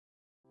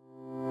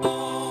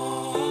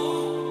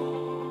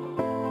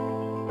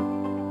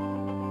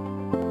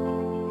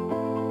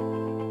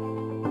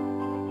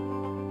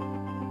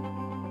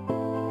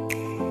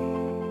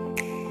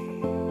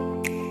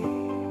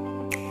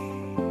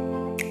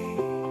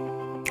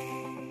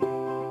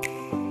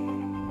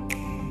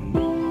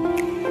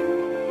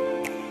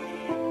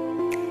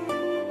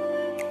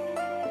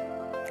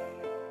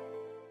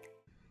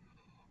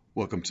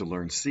Welcome to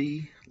Learn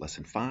C,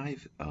 Lesson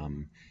 5.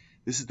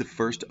 This is the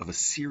first of a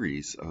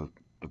series of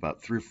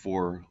about 3 or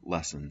 4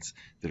 lessons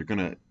that are going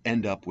to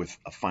end up with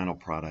a final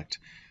product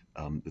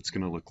that's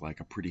going to look like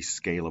a pretty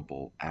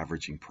scalable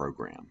averaging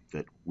program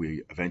that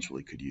we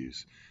eventually could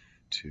use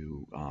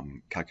to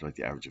calculate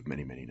the average of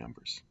many, many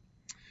numbers.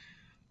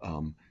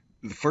 The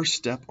first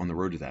step on the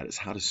road to that is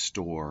how to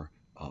store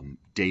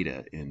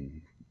data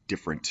in a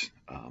different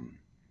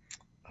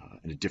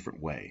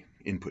way,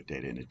 input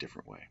data in a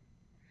different way.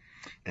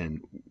 And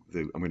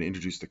I'm going to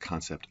introduce the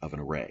concept of an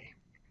array.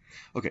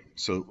 Okay,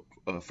 so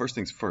first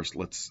things first,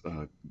 let's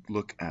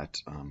look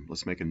at,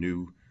 let's make a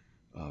new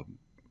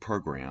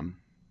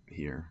program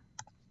here.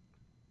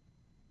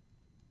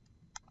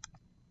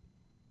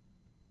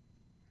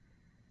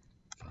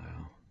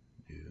 File,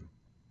 new,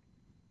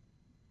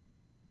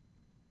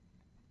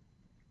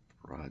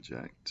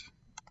 project,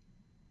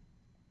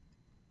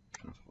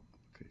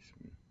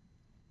 application,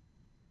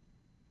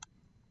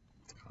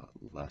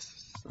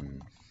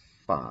 lesson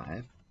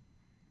 5.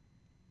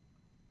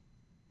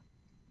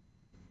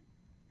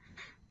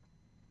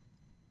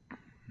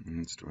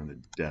 And store on the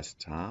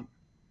desktop.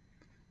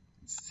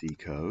 C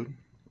code.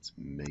 Let's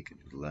make a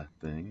new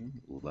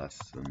thing.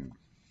 Lesson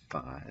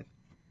 5.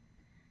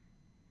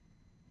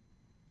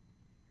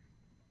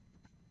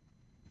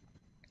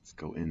 Let's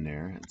go in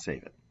there and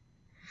save it.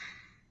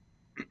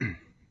 And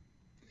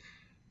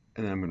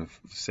then I'm going to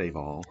save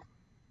all.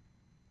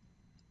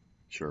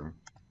 Sure.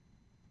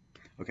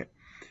 Okay.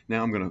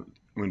 Now I'm going to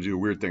do a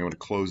weird thing. I'm going to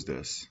close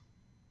this.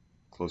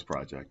 Close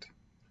project.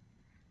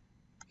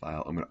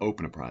 File. I'm going to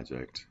open a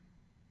project.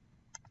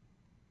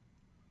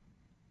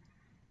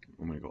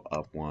 I'm going to go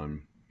up 1.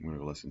 I'm going to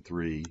go lesson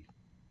 3.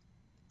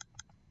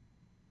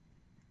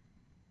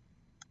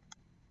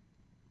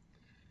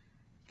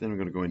 Then I'm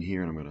going to go in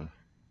here and I'm going to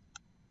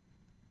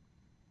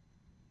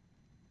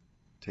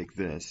take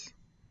this,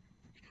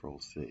 Control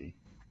C,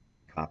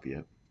 copy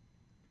it,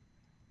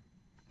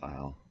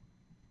 file,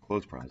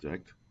 close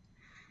project,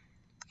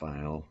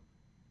 file,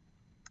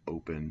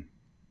 open,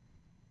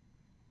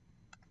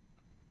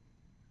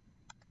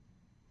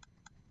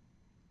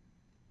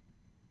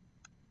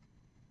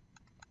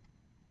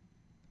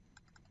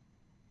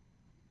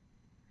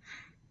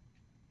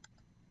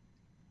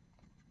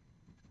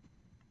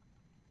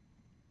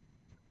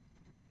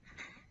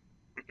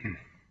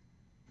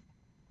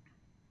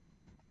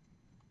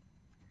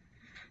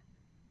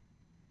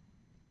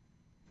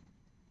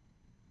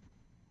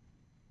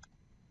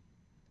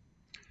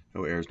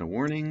 no errors, no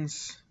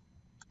warnings,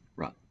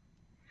 run.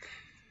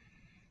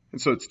 And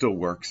so it still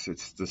works.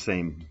 It's the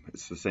same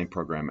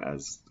program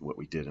as what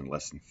we did in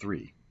lesson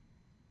 3.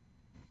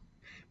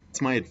 That's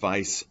my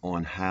advice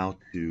on how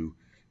to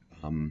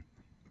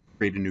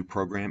create a new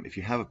program. If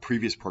you have a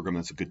previous program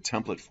that's a good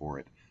template for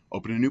it,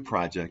 open a new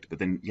project, but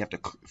then you have to,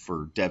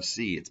 for Dev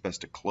C, it's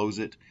best to close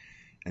it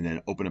and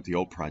then open up the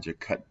old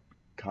project,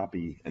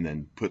 copy, and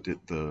then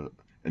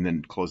and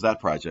then close that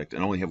project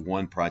and only have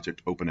one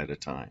project open at a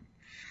time.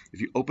 If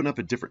you open up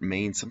a different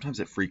main, sometimes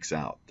it freaks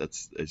out.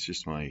 It's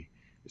just a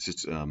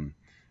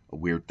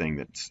weird thing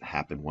that's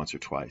happened once or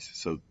twice.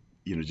 So,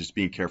 just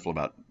being careful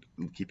about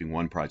keeping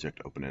one project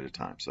open at a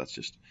time. So that's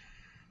just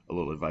a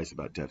little advice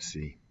about Dev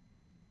C.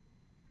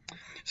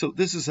 So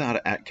this is how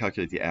to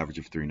calculate the average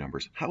of 3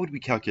 numbers. How would we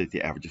calculate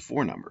the average of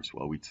 4 numbers?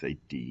 Well, we'd say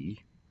D,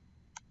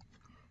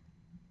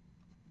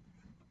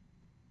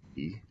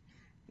 and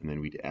then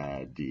we'd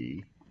add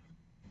D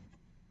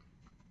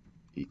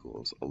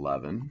equals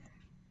 11.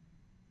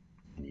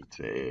 And you'd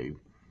say A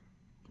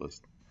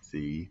plus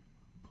C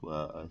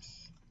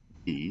plus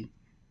D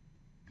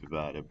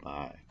divided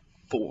by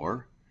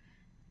 4.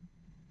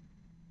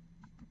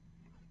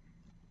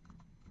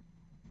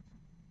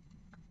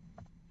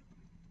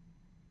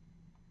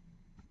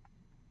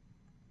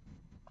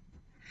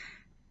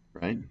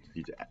 Right?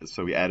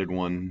 So we added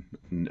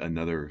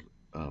another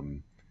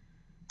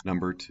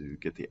number to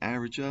get the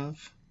average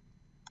of.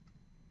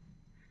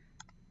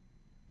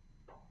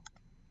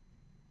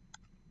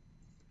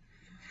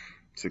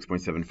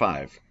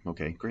 $6.75.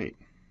 Okay, great.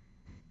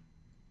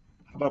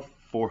 How about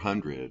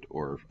 400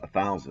 or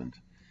 1,000?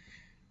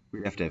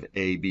 We have to have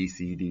A, B,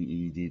 C, D,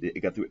 E, D. It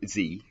got through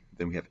Z.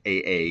 Then we have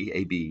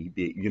A, B,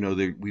 B.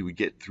 We would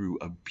get through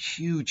a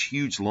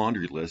huge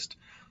laundry list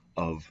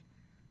of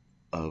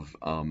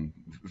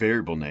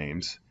variable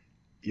names.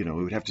 We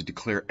would have to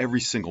declare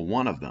every single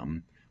one of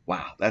them.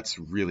 Wow, that's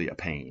really a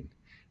pain.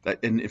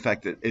 And in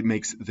fact, it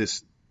makes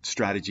this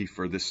strategy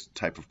for this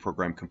type of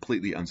program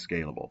completely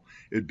unscalable.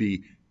 It would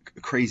be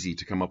crazy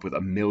to come up with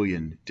 1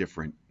 million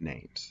different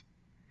names.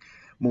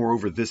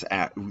 Moreover, this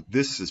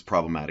is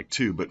problematic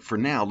too, but for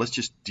now, let's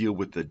just deal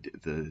with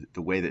the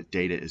way that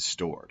data is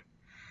stored.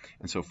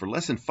 And so for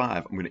lesson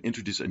 5, I'm going to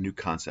introduce a new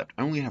concept.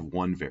 I only have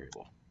one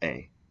variable,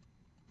 A.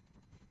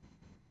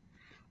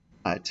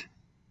 But,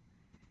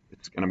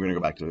 and I'm going to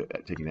go back to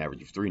taking the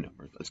average of 3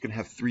 numbers. It's going to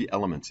have 3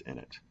 elements in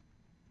it.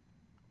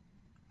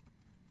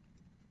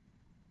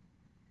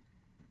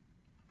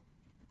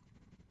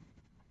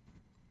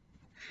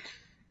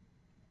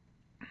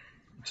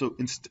 So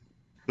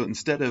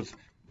instead of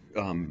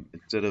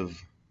instead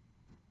of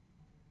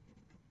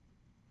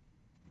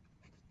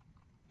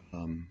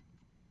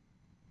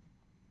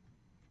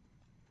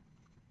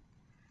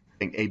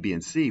saying A, B,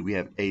 and C, we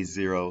have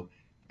A0,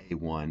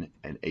 A1,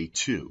 and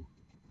A2.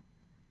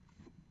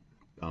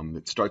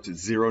 It starts at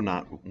 0,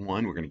 not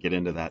 1. We're going to get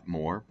into that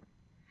more.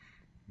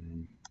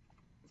 And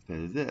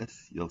instead of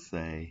this, you'll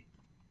say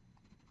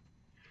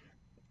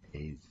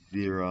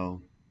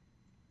A0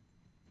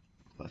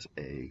 plus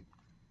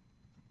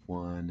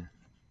A1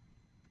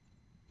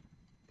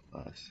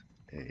 plus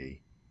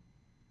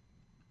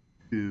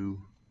A2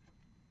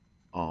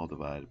 all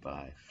divided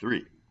by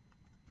 3.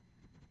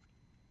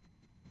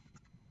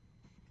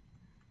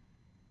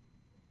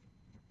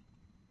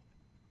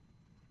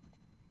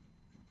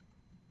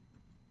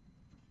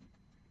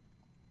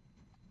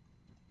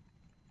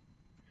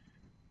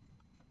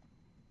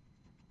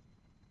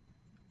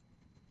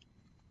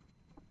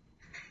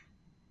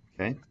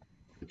 Okay,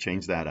 to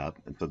change that up,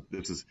 and so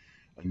this is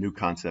a new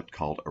concept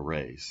called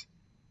arrays.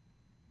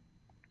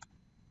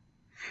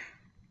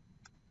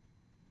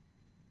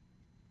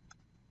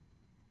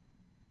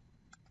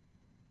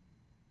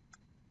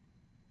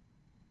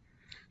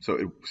 So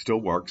it still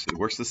works. It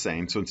works the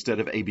same. So instead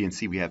of A, B, and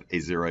C, we have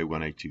A0,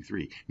 A1, A2,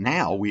 3.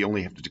 Now we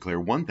only have to declare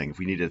one thing. If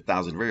we needed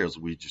 1,000 variables,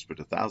 we just put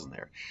 1,000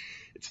 there.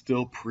 It's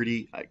still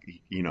pretty, I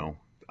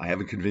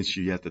haven't convinced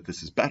you yet that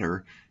this is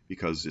better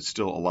because it's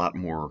still a lot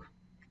more,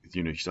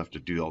 you still have to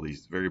do all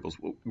these variables.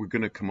 We're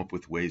going to come up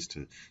with ways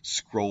to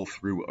scroll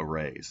through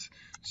arrays.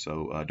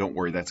 So don't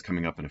worry, that's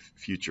coming up in a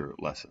future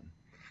lesson.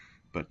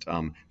 But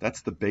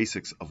that's the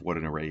basics of what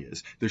an array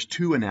is. There's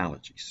two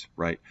analogies,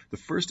 right? The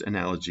first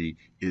analogy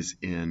is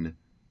in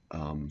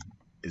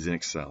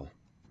Excel.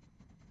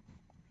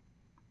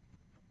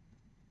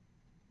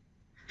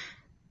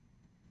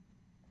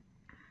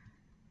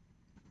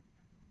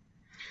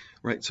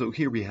 Right, so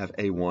here we have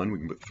A1, we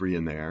can put 3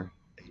 in there.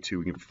 A2,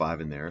 we can put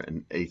 5 in there,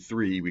 and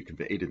A3, we can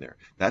put 8 in there.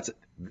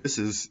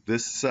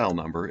 This cell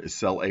number is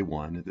cell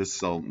A1. This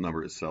cell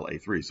number is cell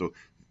A3. So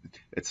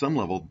at some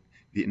level,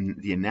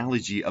 the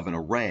analogy of an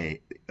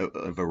array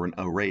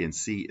in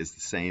C is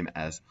the same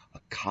as a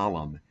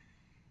column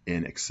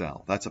in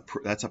Excel. That's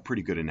a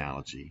pretty good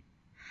analogy.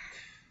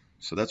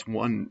 So that's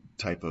one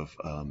type of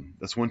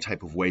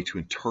way to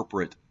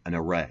interpret an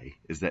array,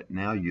 is that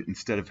now you,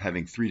 instead of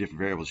having 3 different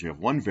variables, you have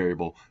one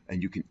variable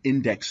and you can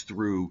index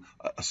through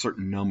a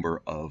certain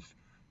number of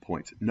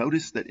points.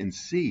 Notice that in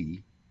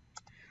C,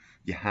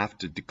 you have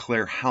to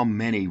declare how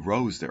many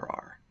rows there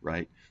are,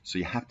 right? So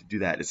you have to do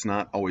that. It's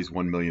not always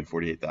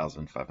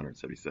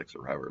 1,048,576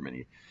 or however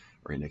many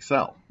are in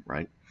Excel,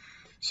 right?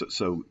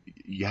 So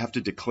you have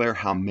to declare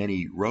how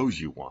many rows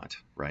you want,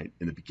 right,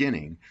 in the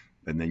beginning,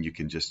 and then you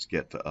can just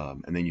get,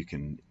 and then you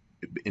can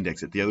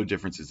index it. The other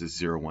difference is this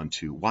 0, 1,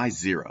 2. Why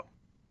 0?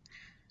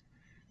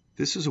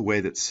 This is a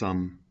way that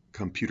some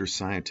computer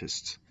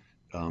scientists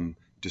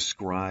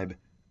describe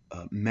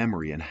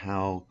memory and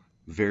how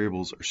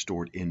variables are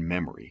stored in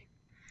memory.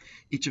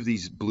 Each of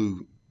these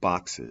blue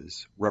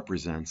boxes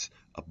represents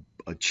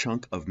a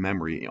chunk of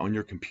memory on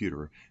your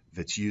computer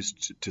that's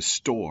used to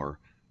store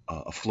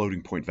a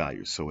floating point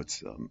value, so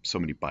it's so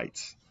many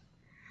bytes.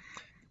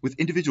 With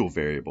individual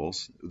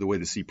variables, the way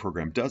the C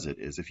program does it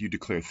is if you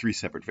declare 3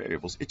 separate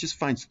variables, it just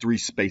finds 3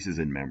 spaces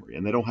in memory,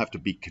 and they don't have to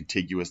be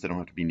contiguous, they don't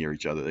have to be near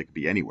each other, they could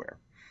be anywhere.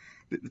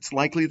 It's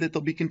likely that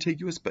they'll be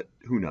contiguous, but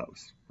who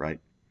knows,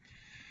 right?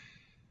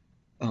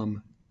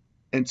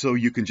 And so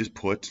you can just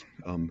put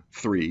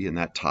 3 in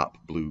that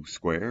top blue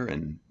square,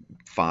 and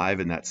 5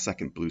 in that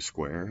second blue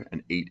square,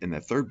 and 8 in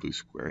that third blue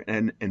square.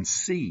 And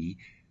C,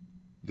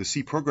 the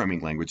C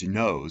programming language,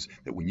 knows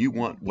that when you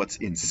want what's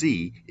in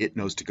C, it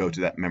knows to go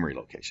to that memory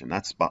location.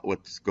 That's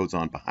what goes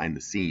on behind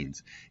the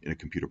scenes in a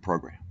computer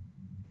program.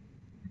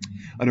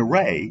 An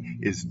array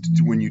is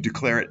when you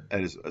declare it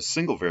as a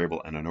single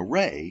variable, and an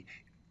array,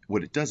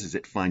 what it does is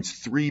it finds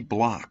 3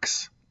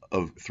 blocks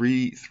of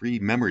three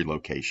memory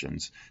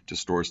locations to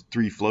store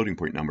 3 floating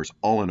point numbers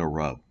all in a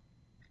row.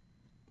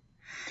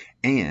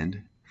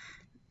 And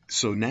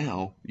so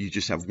now you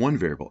just have one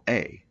variable,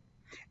 A,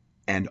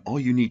 and all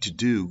you need to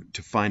do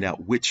to find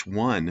out which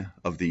one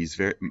of these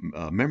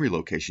memory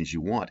locations you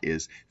want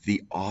is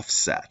the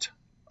offset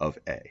of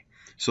A.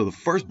 So the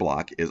first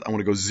block is I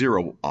want to go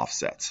 0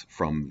 offsets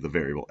from the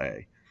variable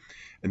A.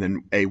 And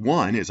then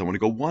A1 is I want to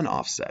go 1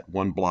 offset,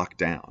 1 block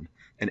down.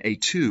 And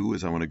A2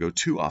 is I want to go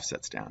 2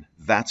 offsets down.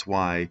 That's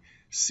why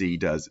C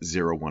does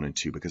 0, 1, and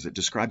 2, because it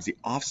describes the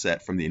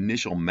offset from the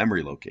initial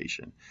memory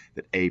location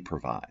that A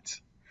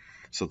provides.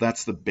 So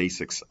that's the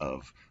basics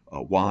of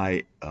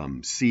why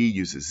C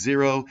uses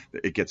 0.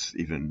 It gets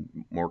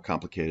even more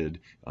complicated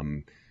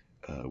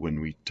when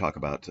we talk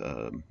about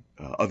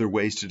other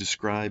ways to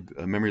describe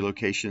memory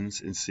locations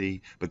in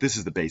C, but this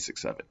is the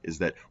basics of it, is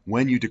that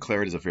when you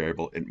declare it as a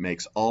variable, it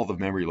makes all the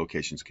memory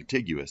locations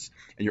contiguous,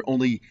 and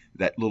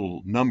that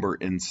little number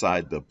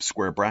inside the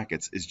square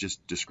brackets is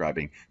just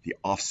describing the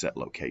offset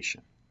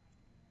location.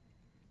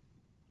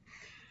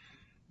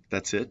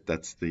 That's it.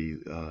 That's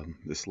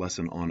this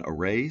lesson on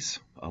arrays.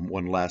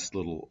 One last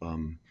little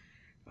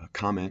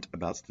comment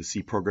about the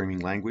C programming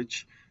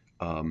language.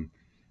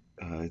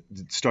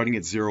 Starting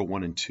at 0,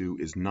 1, and 2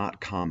 is not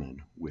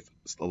common with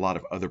a lot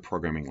of other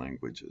programming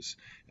languages.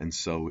 And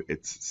so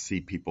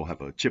C people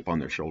have a chip on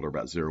their shoulder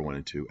about 0, 1,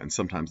 and 2, and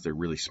sometimes they're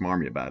really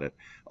smarmy about it.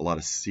 A lot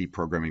of C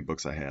programming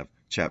books I have,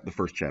 the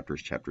first chapter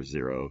is chapter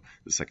 0,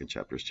 the second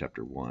chapter is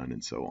chapter 1,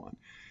 and so on.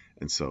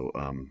 And so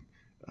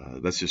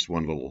that's just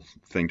one little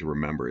thing to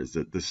remember, is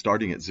that the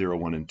starting at 0,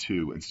 1, and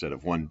 2 instead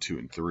of 1, 2,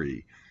 and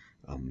 3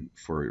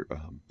 for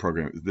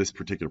this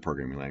particular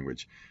programming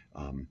language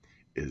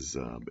is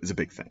a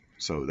big thing.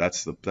 So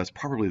that's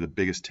probably the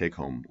biggest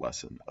take-home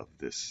lesson of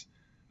this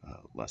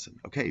lesson.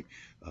 Okay,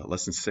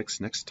 lesson 6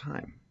 next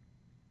time.